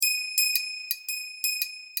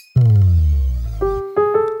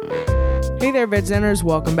Hey there, Veg Zenners.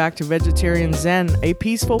 Welcome back to Vegetarian Zen, a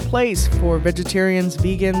peaceful place for vegetarians,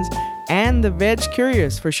 vegans, and the veg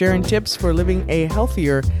curious for sharing tips for living a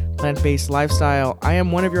healthier plant-based lifestyle. I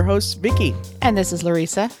am one of your hosts, Vicky. And this is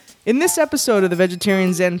Larissa. In this episode of the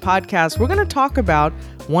Vegetarian Zen podcast, we're going to talk about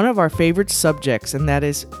one of our favorite subjects, and that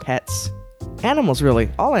is pets. Animals, really.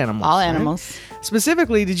 All animals. All right? animals.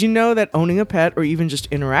 Specifically, did you know that owning a pet or even just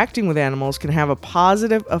interacting with animals can have a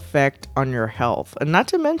positive effect on your health? And not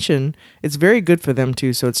to mention, it's very good for them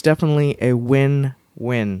too, so it's definitely a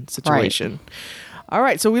win-win situation. Right. All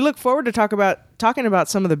right, so we look forward to talking about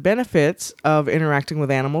some of the benefits of interacting with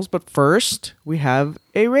animals, but first, we have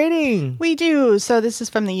a rating. We do. So this is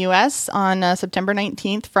from the U.S. on September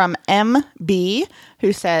 19th from MB,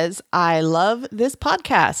 who says, I love this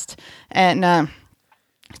podcast. And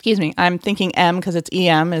excuse me, I'm thinking M because it's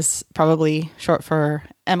EM is probably short for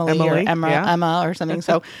Emily or Emma or something.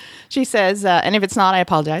 So she says, and if it's not, I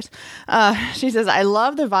apologize. She says, I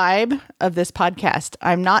love the vibe of this podcast.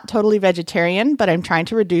 I'm not totally vegetarian, but I'm trying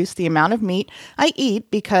to reduce the amount of meat I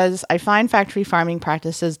eat because I find factory farming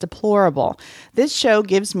practices deplorable. This show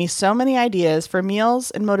gives me so many ideas for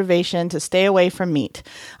meals and motivation to stay away from meat.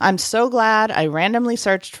 I'm so glad I randomly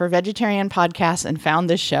searched for vegetarian podcasts and found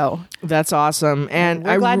this show. That's awesome. And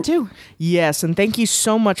we're glad too. Yes. And thank you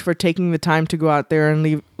so much for taking the time to go out there and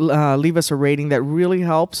leave us a rating. That really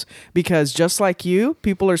helps because just like you,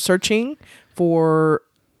 people are searching for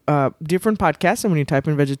different podcasts. And when you type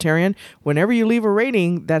in vegetarian, whenever you leave a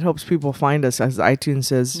rating, that helps people find us as iTunes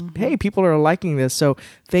says, hey, people are liking this. So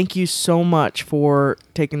thank you so much for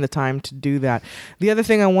taking the time to do that. The other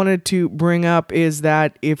thing I wanted to bring up is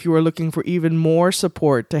that if you are looking for even more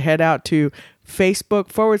support, to head out to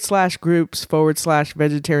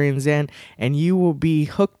Facebook/groups/Vegetarian Zen, and you will be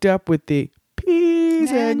hooked up with the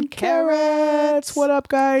peas and carrots. What up,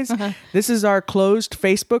 guys? This is our closed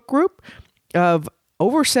Facebook group of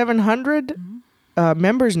over 700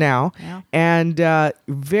 members now, and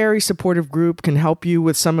very supportive group, can help you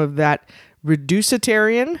with some of that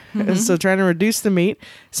reducitarian, so trying to reduce the meat,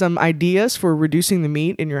 some ideas for reducing the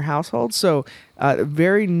meat in your household. So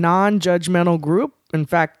very non-judgmental group. In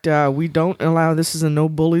fact, we don't allow, this is a no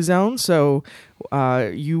bully zone, so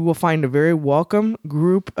you will find a very welcome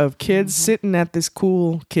group of kids sitting at this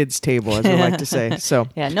cool kids table, as I like to say. So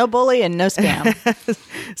yeah, no bully and no spam.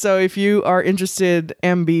 So if you are interested,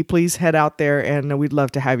 MB, please head out there, and we'd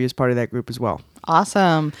love to have you as part of that group as well.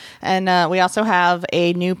 Awesome. And we also have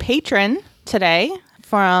a new patron today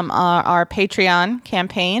from our Patreon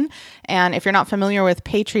campaign. And if you're not familiar with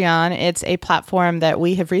Patreon, it's a platform that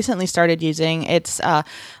we have recently started using. It's a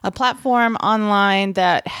platform online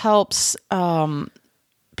that helps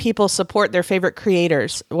people support their favorite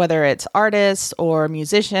creators, whether it's artists or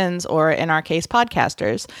musicians or, in our case,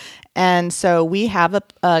 podcasters. And so we have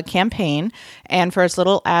a campaign, and for as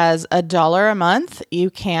little as $1 a month, you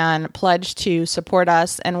can pledge to support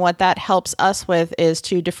us. And what that helps us with is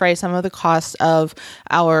to defray some of the costs of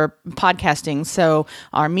our podcasting. So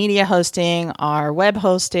our media hosting, our web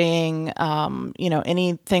hosting,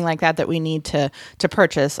 anything like that we need to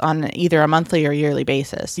purchase on either a monthly or yearly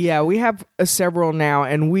basis. Yeah, we have several now,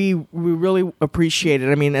 and we really appreciate it.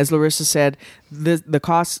 I mean, as Larissa said, the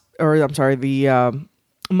cost, the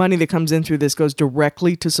money that comes in through this goes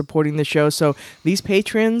directly to supporting the show. So these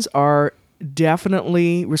patrons are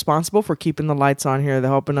definitely responsible for keeping the lights on here. They're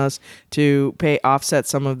helping us to offset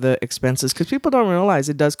some of the expenses, because people don't realize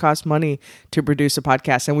it does cost money to produce a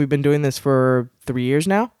podcast. And we've been doing this for 3 years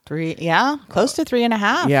now. Close to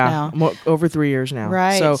 3.5 now. Over 3 years now.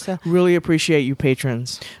 Right. So really appreciate you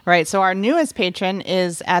patrons. Right. So our newest patron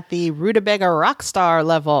is at the Rutabaga Rockstar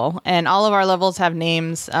level, and all of our levels have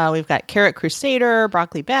names. We've got Carrot Crusader,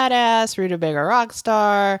 Broccoli Badass, Rutabaga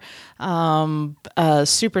Rockstar,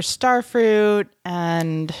 Super Starfruit,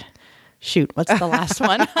 and shoot, what's the last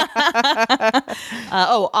one?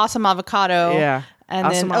 Awesome Avocado. Yeah. And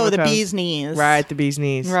awesome then, the bee's knees. Right, the bee's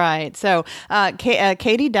knees. Right. So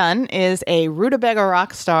Katie Dunn is a Rutabaga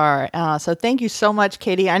rock star. So thank you so much,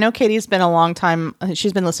 Katie. I know Katie's been a long time.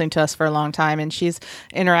 She's been listening to us for a long time, and she's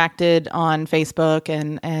interacted on Facebook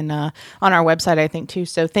and on our website, I think, too.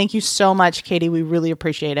 So thank you so much, Katie. We really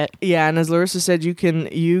appreciate it. Yeah, and as Larissa said, you can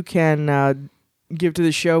give to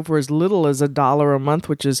the show for as little as $1 a month,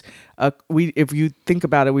 which is if you think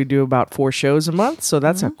about it, we do about 4 shows a month, so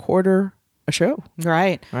that's a quarter a show.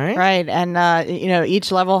 Right. And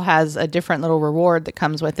each level has a different little reward that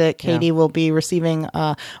comes with it. Katie will be receiving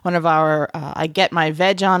one of our I Get My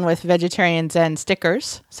Veg On with Vegetarian Zen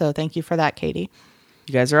stickers, so thank you for that, Katie.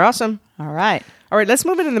 You guys are awesome. All right. All right, let's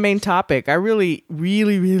move into the main topic. I really,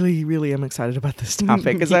 really, really, really am excited about this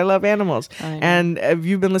topic because I love animals. And if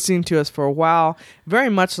you've been listening to us for a while, very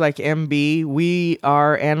much like MB, we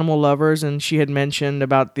are animal lovers. And she had mentioned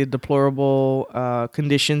about the deplorable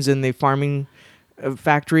conditions in the farming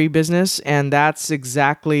factory business, and that's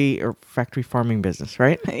exactly or factory farming business,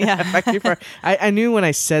 right? Yeah. I knew when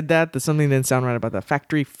I said that something didn't sound right about the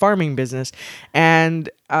factory farming business, and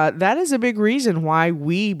that is a big reason why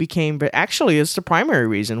we became. But actually, it's the primary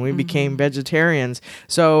reason we became vegetarians.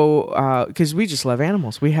 So because we just love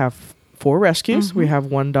animals, we have 4 rescues, we have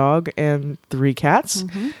 1 dog and 3 cats.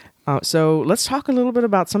 So let's talk a little bit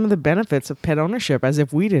about some of the benefits of pet ownership, as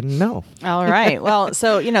if we didn't know. All right. Well,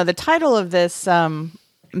 so, the title of this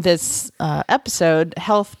episode,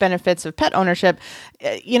 Health Benefits of Pet Ownership,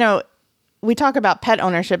 we talk about pet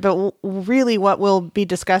ownership, but really what we'll be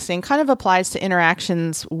discussing kind of applies to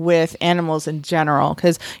interactions with animals in general.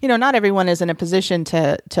 Because, not everyone is in a position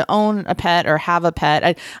to own a pet or have a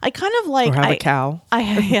pet. I kind of like... Or have a cow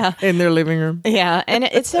yeah. in their living room. Yeah. And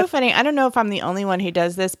it's so funny. I don't know if I'm the only one who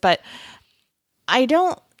does this, but I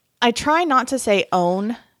try not to say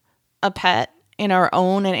own a pet or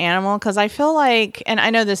own an animal, because I feel like, and I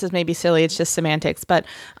know this is maybe silly, it's just semantics, but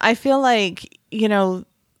I feel like, I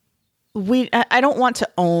don't want to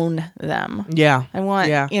own them. Yeah. I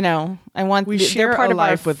want, I want, we share they're part a of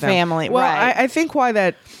life our with family. Them. Well, right. I think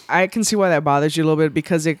I can see why that bothers you a little bit,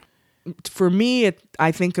 because for me,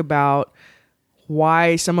 I think about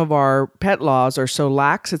why some of our pet laws are so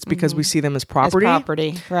lax. It's because we see them as property.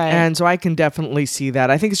 Right. And so I can definitely see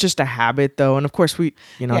that. I think it's just a habit, though. And of course, if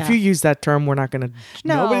you use that term, we're not going to,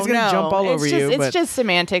 nobody's going to jump all over you. It's just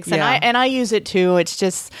semantics. And I use it too. It's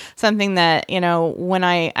just something that, when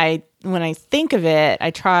I think of it,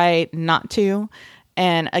 I try not to.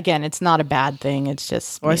 And again, it's not a bad thing. It's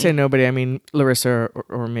just. Well, I say nobody. I mean, Larissa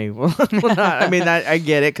or me. Well, not. I mean, I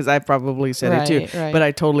get it, because I probably said it too. Right. But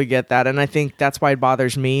I totally get that, and I think that's why it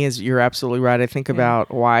bothers me. Is you're absolutely right. I think about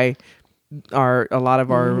why a lot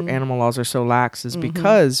of our animal laws are so lax is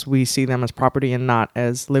because we see them as property and not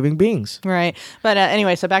as living beings. Right. But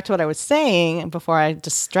anyway, so back to what I was saying before I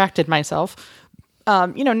distracted myself.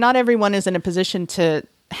 Not everyone is in a position to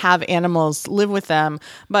have animals, live with them,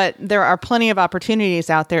 but there are plenty of opportunities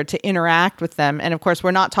out there to interact with them. And of course,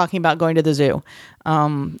 we're not talking about going to the zoo.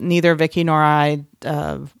 Neither Vicky nor I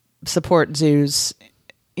support zoos,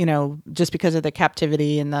 just because of the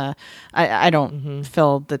captivity and I don't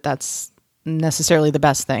feel that that's necessarily the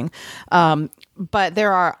best thing. But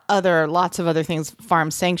there are lots of other things, farm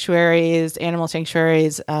sanctuaries, animal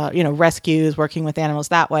sanctuaries, rescues, working with animals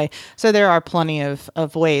that way. So there are plenty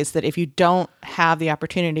of ways that if you don't have the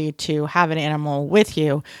opportunity to have an animal with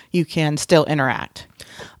you, you can still interact.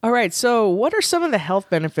 All right. So what are some of the health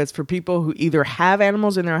benefits for people who either have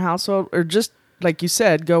animals in their household or just, like you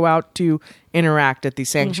said, go out to interact at these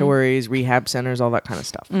sanctuaries, rehab centers, all that kind of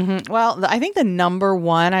stuff? Well, I think the number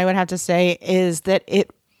one I would have to say is that it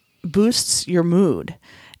boosts your mood.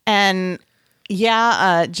 And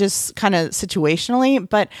just kind of situationally,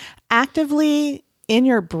 but actively in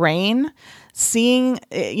your brain, seeing,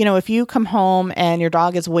 if you come home and your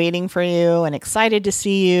dog is waiting for you and excited to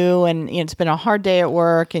see you, and it's been a hard day at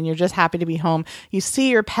work and you're just happy to be home, you see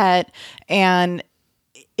your pet and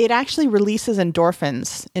it actually releases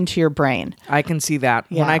endorphins into your brain. I can see that.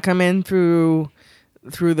 Yeah. When I come in through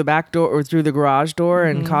the back door or through the garage door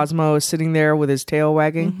and Cosmo is sitting there with his tail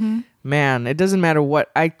wagging, man, it doesn't matter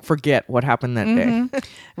I forget what happened that day.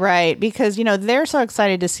 Right. Because, they're so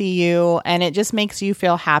excited to see you and it just makes you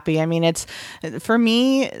feel happy. I mean, it's, for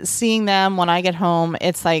me, seeing them when I get home,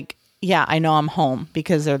 it's like, yeah, I know I'm home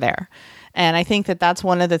because they're there. And I think that that's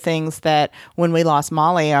one of the things that when we lost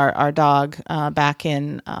Molly, our dog, back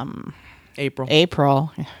in April,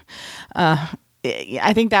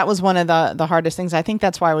 I think that was one of the hardest things. I think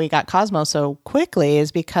that's why we got Cosmo so quickly,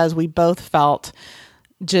 is because we both felt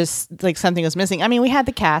just like something was missing. I mean, we had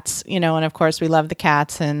the cats, and of course we love the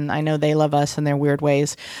cats, and I know they love us in their weird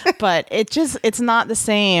ways, but it's not the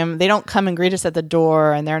same. They don't come and greet us at the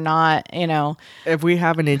door, and they're not, If we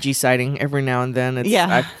have an Iggy sighting every now and then,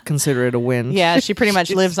 I consider it a win. Yeah, she pretty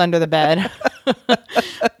much lives under the bed.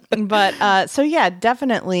 But so yeah,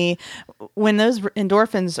 definitely when those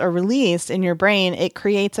endorphins are released in your brain, it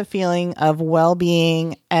creates a feeling of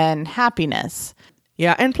well-being and happiness.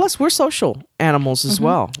 Yeah, and plus we're social animals as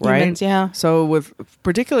well, right? Humans, yeah. So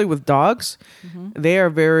particularly with dogs, they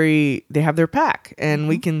have their pack, and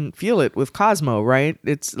we can feel it with Cosmo, right?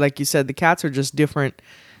 It's like you said, the cats are just different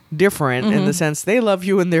in the sense they love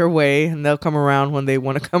you in their way, and they'll come around when they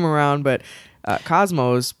want to come around. But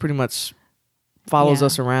Cosmo is pretty much follows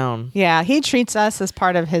us around. Yeah, he treats us as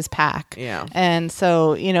part of his pack. Yeah. And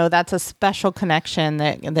so, that's a special connection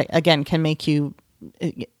that again, can make you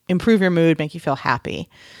improve your mood, make you feel happy.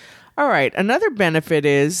 All right. Another benefit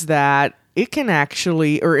is that it can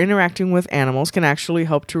actually, or interacting with animals can actually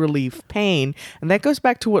help to relieve pain. And that goes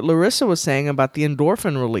back to what Larissa was saying about the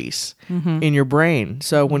endorphin release in your brain.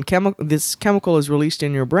 So when this chemical is released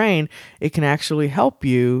in your brain, it can actually help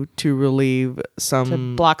you to relieve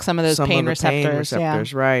to block some of those pain receptors. Yeah.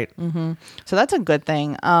 Right. So that's a good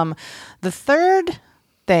thing. The third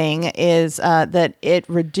thing is that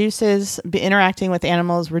interacting with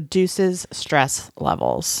animals reduces stress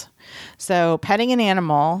levels. So petting an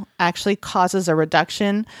animal actually causes a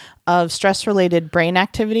reduction of stress-related brain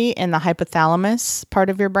activity in the hypothalamus part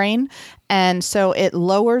of your brain. And so it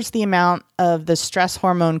lowers the amount of the stress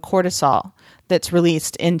hormone cortisol that's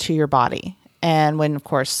released into your body. And when, of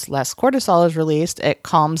course, less cortisol is released, it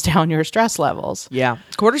calms down your stress levels. Yeah.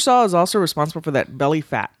 Cortisol is also responsible for that belly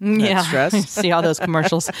fat, that stress. See all those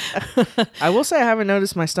commercials. I will say I haven't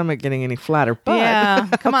noticed my stomach getting any flatter, but... Yeah.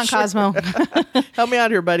 Come on, Cosmo. Help me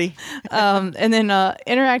out here, buddy. And then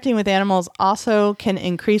interacting with animals also can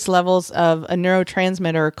increase levels of a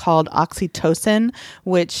neurotransmitter called oxytocin,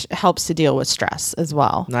 which helps to deal with stress as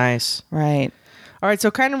well. Nice. Right. All right,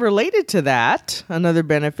 so kind of related to that, another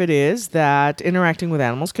benefit is that interacting with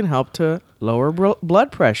animals can help to lower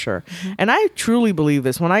blood pressure. And I truly believe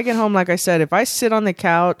this. When I get home, like I said, if I sit on the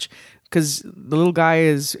couch, because the little guy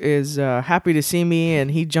is happy to see me,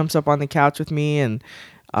 and he jumps up on the couch with me and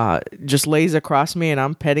just lays across me, and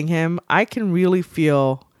I'm petting him, I can really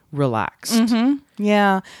feel relaxed.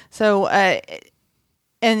 Yeah. So...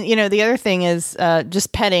 and, the other thing is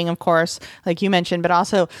just petting, of course, like you mentioned, but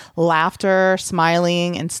also laughter,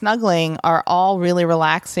 smiling, and snuggling are all really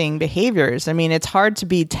relaxing behaviors. I mean, it's hard to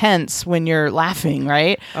be tense when you're laughing,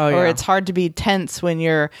 right? Oh, yeah. Or it's hard to be tense when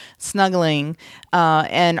you're snuggling.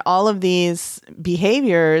 And all of these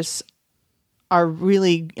behaviors are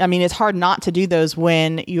really, it's hard not to do those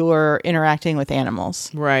when you're interacting with animals.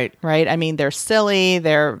 Right. Right. I mean, they're silly,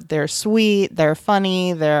 they're sweet, they're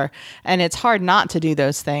funny, and it's hard not to do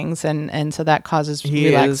those things. And so that causes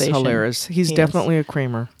relaxation. He is hilarious. He's definitely a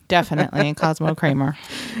Kramer. Definitely a Cosmo Kramer.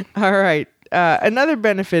 All right. Another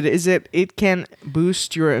benefit is that it can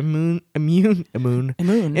boost your immune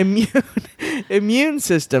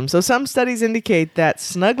system. So some studies indicate that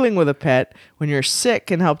snuggling with a pet when you're sick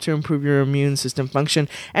can help to improve your immune system function.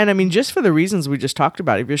 And just for the reasons we just talked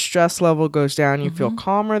about, if your stress level goes down, you feel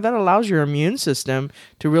calmer, that allows your immune system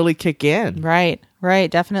to really kick in.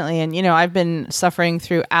 Right, definitely. And, I've been suffering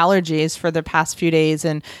through allergies for the past few days,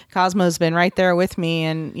 and Cosmo's been right there with me.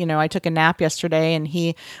 And, I took a nap yesterday, and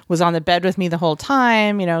he was on the bed with me the whole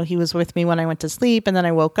time. He was with me when I went to sleep, and then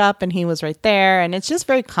I woke up and he was right there. And it's just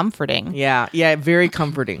very comforting. Yeah, very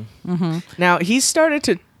comforting. Now, he's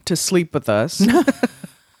started to sleep with us.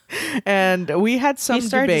 And we had some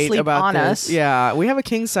debate about this. Yeah, we have a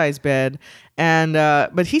king size bed, and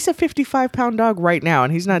but he's a 55-pound dog right now,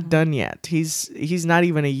 and he's not done yet. He's not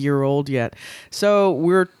even a year old yet. So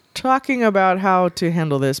we're talking about how to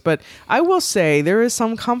handle this, but I will say there is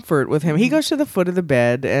some comfort with him. He goes to the foot of the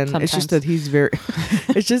bed, and sometimes. It's just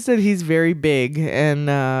that he's very big,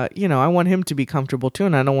 and I want him to be comfortable too,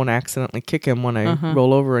 and I don't want to accidentally kick him when I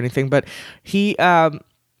roll over or anything. But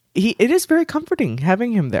it is very comforting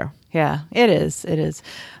having him there. Yeah, it is. It is.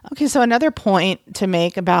 Okay, so another point to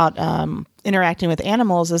make about interacting with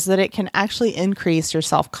animals is that it can actually increase your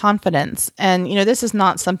self-confidence. And, this is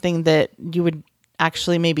not something that you would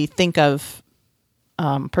actually maybe think of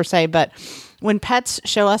per se, but when pets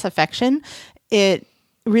show us affection, it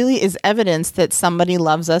really is evidence that somebody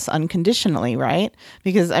loves us unconditionally, right?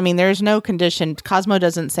 Because, there's no condition. Cosmo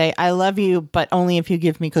doesn't say, I love you, but only if you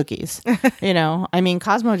give me cookies.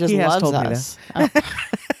 Cosmo just loves us.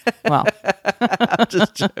 Well, I'm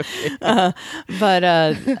just joking.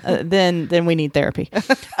 Then we need therapy.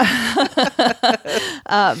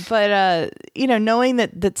 Knowing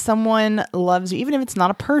that someone loves you, even if it's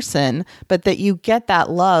not a person, but that you get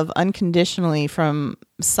that love unconditionally from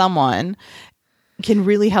someone, can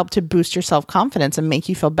really help to boost your self-confidence and make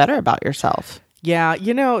you feel better about yourself. Yeah,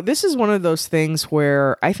 this is one of those things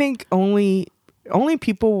where I think only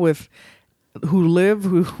people who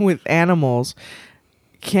live with animals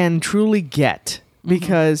can truly get,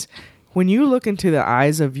 because when you look into the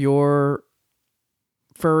eyes of your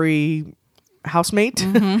furry housemate,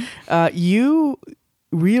 you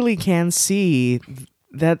really can see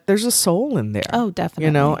that there's a soul in there. Oh,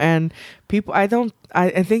 definitely. And people, I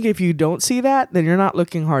think if you don't see that, then you're not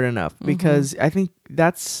looking hard enough, because I think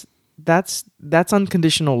that's that's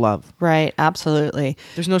unconditional love. Right. Absolutely.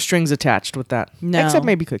 There's no strings attached with that. No. Except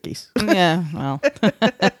maybe cookies. Yeah. Well,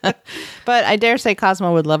 but I dare say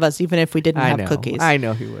Cosmo would love us even if we didn't have cookies. I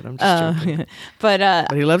know he would. I'm just joking.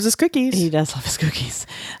 But he loves his cookies. He does love his cookies.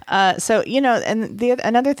 So, and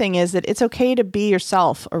another thing is that it's okay to be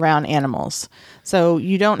yourself around animals. So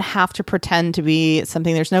you don't have to pretend to be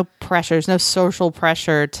something. There's no pressure. There's no social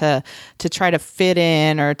pressure to try to fit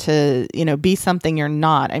in or to, be something you're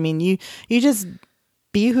not. I mean, you just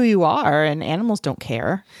be who you are, and animals don't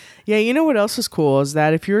care. Yeah. You know what else is cool is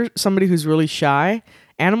that if you're somebody who's really shy,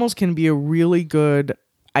 animals can be a really good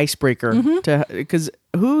icebreaker because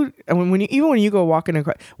when you go walking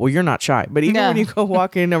you're not shy, but even when you go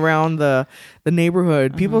walking around the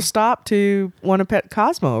neighborhood, people stop to want to pet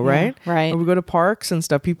Cosmo, right? Yeah, right. Or we go to parks and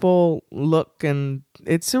stuff, people look, and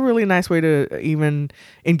it's a really nice way to even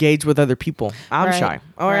engage with other people. I'm shy.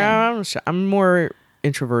 I'm shy. I'm more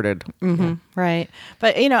introverted. Yeah. Right.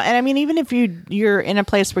 But and I mean, even if you're in a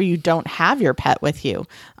place where you don't have your pet with you,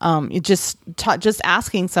 you just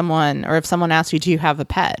asking someone, or if someone asks you, do you have a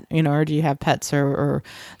pet, or do you have pets, or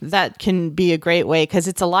that can be a great way, because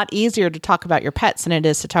it's a lot easier to talk about your pets than it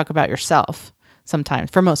is to talk about yourself sometimes,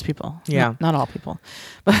 for most people. Yeah. Not all people.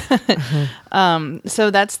 But so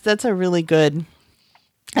that's another really good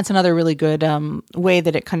way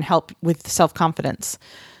that it can help with self-confidence.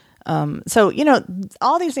 So,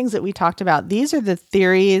 all these things that we talked about, these are the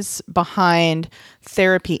theories behind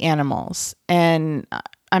therapy animals. And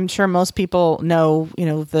I'm sure most people know,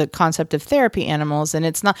 the concept of therapy animals, and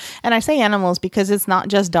it's not, and I say animals because it's not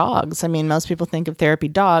just dogs. I mean, most people think of therapy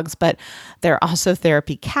dogs, but there are also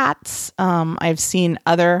therapy cats. I've seen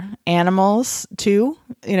other animals too,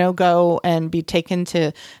 go and be taken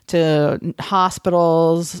to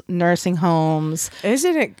hospitals, nursing homes.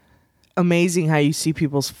 Isn't it amazing how you see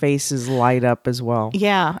people's faces light up as well?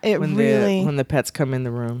 Yeah, when the pets come in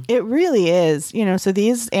the room. It really is. So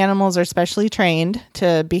these animals are specially trained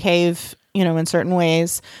to behave, in certain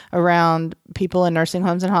ways around people in nursing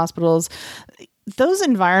homes and hospitals. Those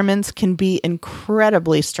environments can be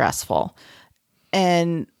incredibly stressful,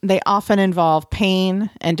 and they often involve pain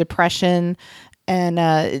and depression.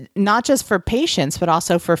 And not just for patients, but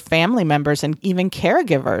also for family members and even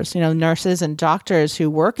caregivers, nurses and doctors who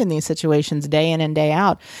work in these situations day in and day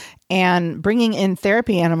out. And bringing in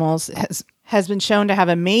therapy animals has been shown to have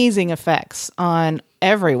amazing effects on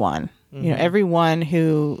everyone, everyone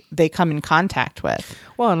who they come in contact with.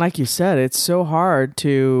 Well, and like you said, it's so hard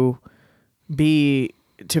to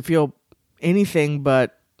feel anything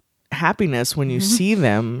but happiness when you see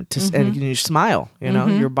them, and you smile.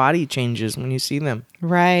 Your body changes when you see them.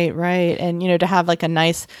 Right. And to have like a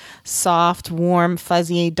nice, soft, warm,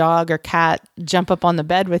 fuzzy dog or cat jump up on the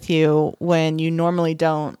bed with you when you normally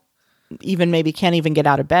don't maybe can't even get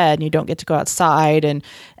out of bed, and you don't get to go outside and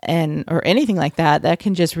or anything like that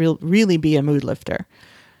can just really be a mood lifter.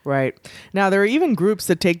 Right. Now, there are even groups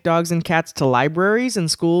that take dogs and cats to libraries and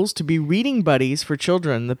schools to be reading buddies for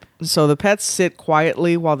children. So the pets sit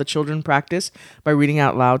quietly while the children practice by reading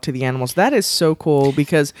out loud to the animals. That is so cool,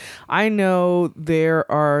 because I know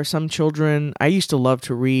there are some children, I used to love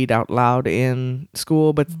to read out loud in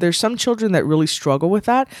school, but there's some children that really struggle with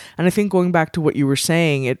that. And I think going back to what you were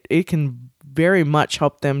saying, it can very much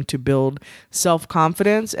help them to build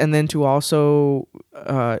self-confidence, and then to also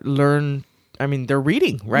learn. I mean, they're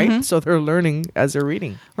reading, right? So they're learning as they're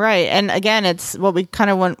reading. Right. And again, it's what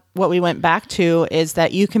we went back to is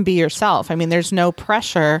that you can be yourself. I mean, there's no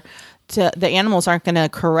pressure the animals aren't going to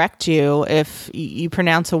correct you if you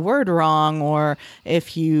pronounce a word wrong, or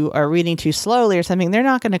if you are reading too slowly or something. They're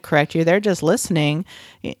not going to correct you. They're just listening.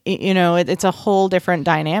 It's a whole different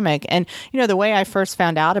dynamic. And, the way I first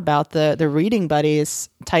found out about the Reading Buddies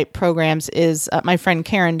type programs is my friend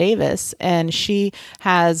Karen Davis, and she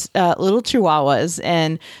has little chihuahuas,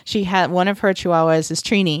 and one of her chihuahuas is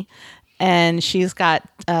Trini. And she's got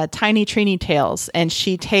tiny Trini tails, and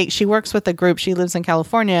she works with a group. She lives in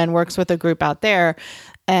California and works with a group out there,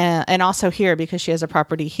 and also here, because she has a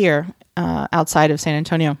property here outside of San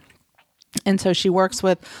Antonio. And so she works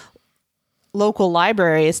with local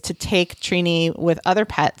libraries to take Trini with other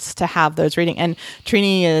pets to have those reading. And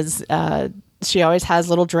Trini is she always has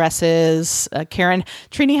little dresses.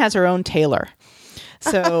 Trini has her own tailor.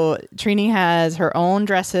 So Trini has her own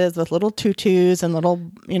dresses with little tutus and little,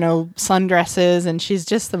 sundresses, and she's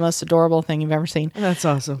just the most adorable thing you've ever seen. That's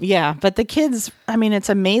awesome. Yeah, but the kids, it's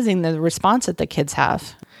amazing the response that the kids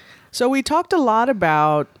have. So we talked a lot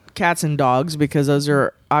about cats and dogs because those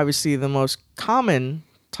are obviously the most common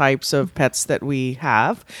types of pets that we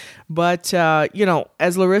have. But,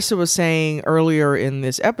 as Larissa was saying earlier in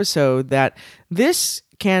this episode, that this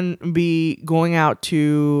can be going out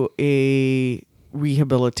to a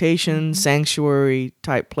rehabilitation sanctuary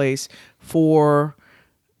type place for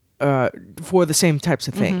the same types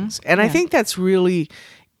of things. And I think that's really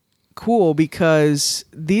cool because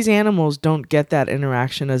these animals don't get that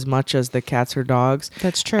interaction as much as the cats or dogs.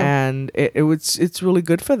 That's true. And it's really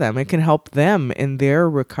good for them. It can help them in their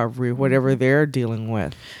recovery, whatever they're dealing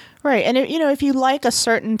with. Right. And, if you like a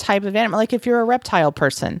certain type of animal, like if you're a reptile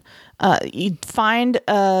person, you find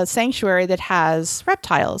a sanctuary that has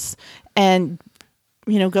reptiles and,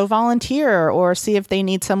 go volunteer or see if they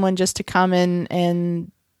need someone just to come in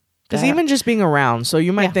and... Because even just being around, so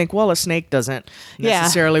you might think, well, a snake doesn't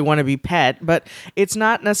necessarily want to be pet, but it's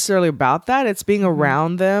not necessarily about that. It's being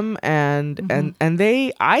around them, and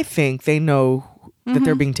I think they know that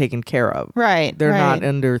they're being taken care of. Right. They're not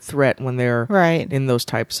under threat when they're right. in those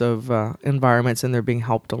types of environments, and they're being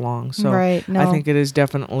helped along. So right. No. I think it is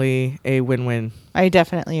definitely a win-win. I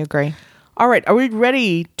definitely agree. All right. Are we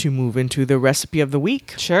ready to move into the recipe of the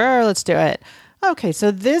week? Sure. Let's do it. Okay, so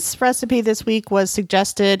this recipe this week was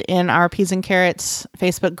suggested in our Peas and Carrots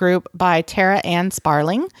Facebook group by Tara Ann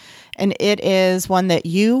Sparling, and it is one that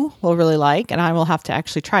you will really like, and I will have to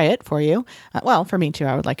actually try it for you. Well, for me too,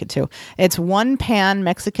 I would like it too. It's 1-pan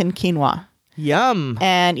Mexican quinoa. Yum.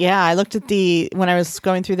 And yeah, I looked at when I was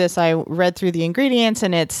going through this, I read through the ingredients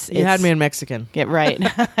and You had me in Mexican. Yeah, right.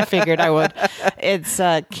 I figured I would. It's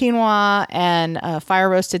quinoa and fire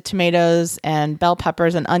roasted tomatoes and bell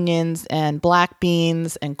peppers and onions and black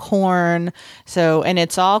beans and corn. So, and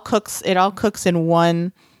it all cooks in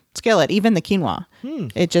one skillet, even the quinoa.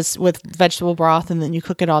 It just with vegetable broth, and then you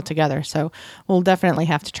cook it all together. So we'll definitely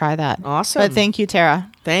have to try that. Awesome. But thank you,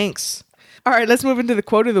 Tara. Thanks. All right, let's move into the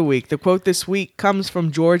quote of the week. The quote this week comes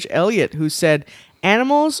from George Eliot, who said,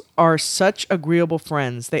 "Animals are such agreeable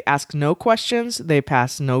friends. They ask no questions. They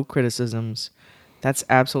pass no criticisms." That's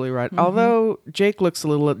absolutely right. Although Jake looks a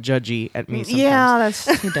little judgy at me sometimes.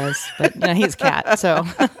 Yeah, he does. But he's a cat, so.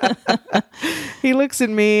 He looks at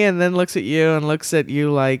me and then looks at you and looks at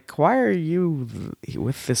you like, why are you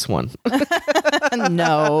with this one?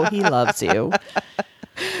 No, he loves you.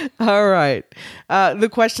 All right. The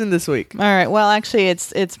question this week. All right. Well, actually,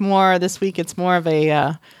 it's more this week. It's more of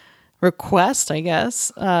a request, I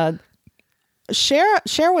guess.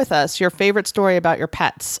 Share with us your favorite story about your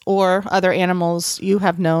pets or other animals you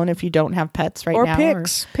have known if you don't have pets right now.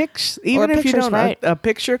 Pics. Even if you don't, right. a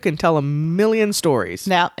picture can tell a million stories.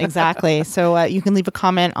 Yeah, exactly. So you can leave a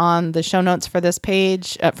comment on the show notes for this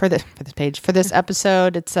page, for this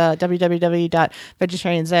episode. It's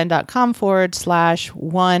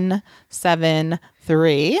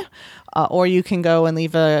www.vegetarianzen.com/173. Or you can go and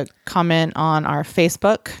leave a comment on our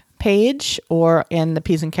Facebook page or in the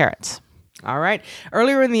Peas and Carrots. All right.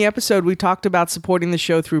 Earlier in the episode, we talked about supporting the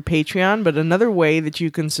show through Patreon, but another way that you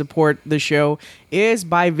can support the show is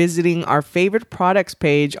by visiting our favorite products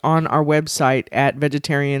page on our website at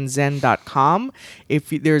vegetarianzen.com.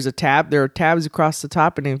 There are tabs across the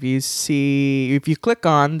top, and if you click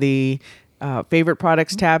on the favorite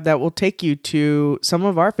products tab, that will take you to some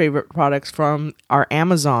of our favorite products from our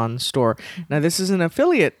Amazon store. Now, this is an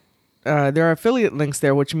affiliate. There are affiliate links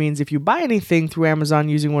there, which means if you buy anything through Amazon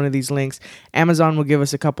using one of these links, Amazon will give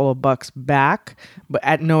us a couple of bucks back, but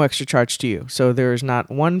at no extra charge to you. So there's not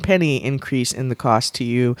 1 penny increase in the cost to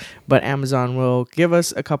you, but Amazon will give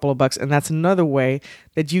us a couple of bucks, and that's another way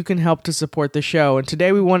that you can help to support the show. And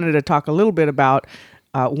today we wanted to talk a little bit about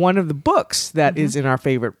one of the books that is in our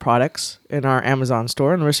favorite products in our Amazon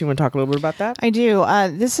store. And Marissa, you want to talk a little bit about that? I do.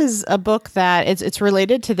 This is a book that it's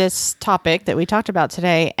related to this topic that we talked about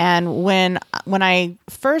today. And when I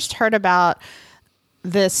first heard about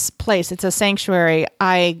this place, it's a sanctuary,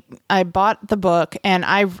 I bought the book, and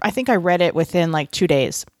I think I read it within like 2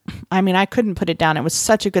 days. I mean, I couldn't put it down. It was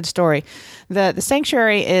such a good story. The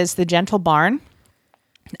sanctuary is the Gentle Barn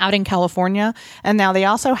out in California, and now they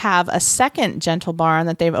also have a second Gentle Barn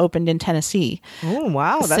that they've opened in Tennessee. Oh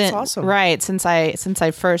wow, that's awesome! Right, since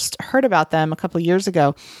I first heard about them a couple of years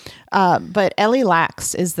ago. But Ellie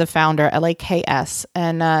Laks is the founder, Laks,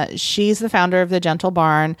 and she's the founder of the Gentle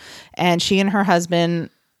Barn, and she and her husband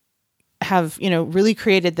have really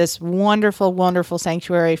created this wonderful, wonderful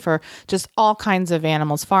sanctuary for just all kinds of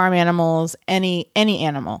animals, farm animals, any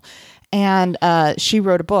animal. And she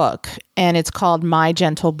wrote a book, and it's called My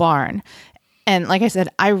Gentle Barn. And like I said,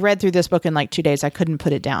 I read through this book in like 2 days. I couldn't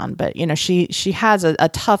put it down. But, she has a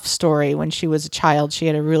tough story when she was a child. She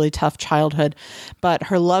had a really tough childhood. But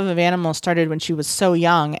her love of animals started when she was so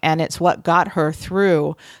young. And it's what got her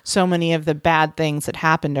through so many of the bad things that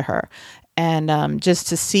happened to her. And just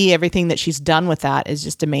to see everything that she's done with that is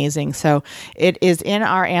just amazing. So it is in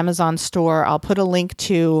our Amazon store. I'll put a link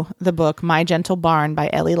to the book, My Gentle Barn by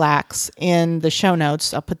Ellie Lax, in the show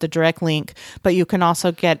notes. I'll put the direct link, but you can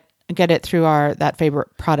also get it through that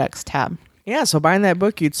favorite products tab. Yeah, so buying that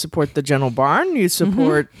book, you'd support the Gentle Barn, you'd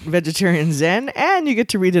support Vegetarian Zen, and you get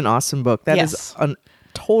to read an awesome book. That is a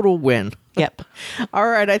total win. Yep. All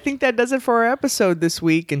right, I think that does it for our episode this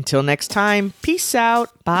week. Until next time, peace out.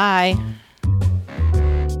 Bye.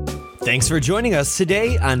 Thanks for joining us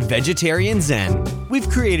today on Vegetarian Zen. We've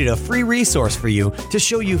created a free resource for you to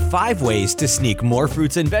show you 5 ways to sneak more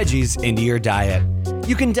fruits and veggies into your diet.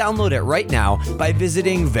 You can download it right now by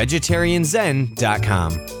visiting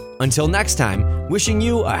vegetarianzen.com. Until next time, wishing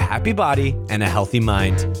you a happy body and a healthy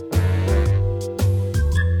mind.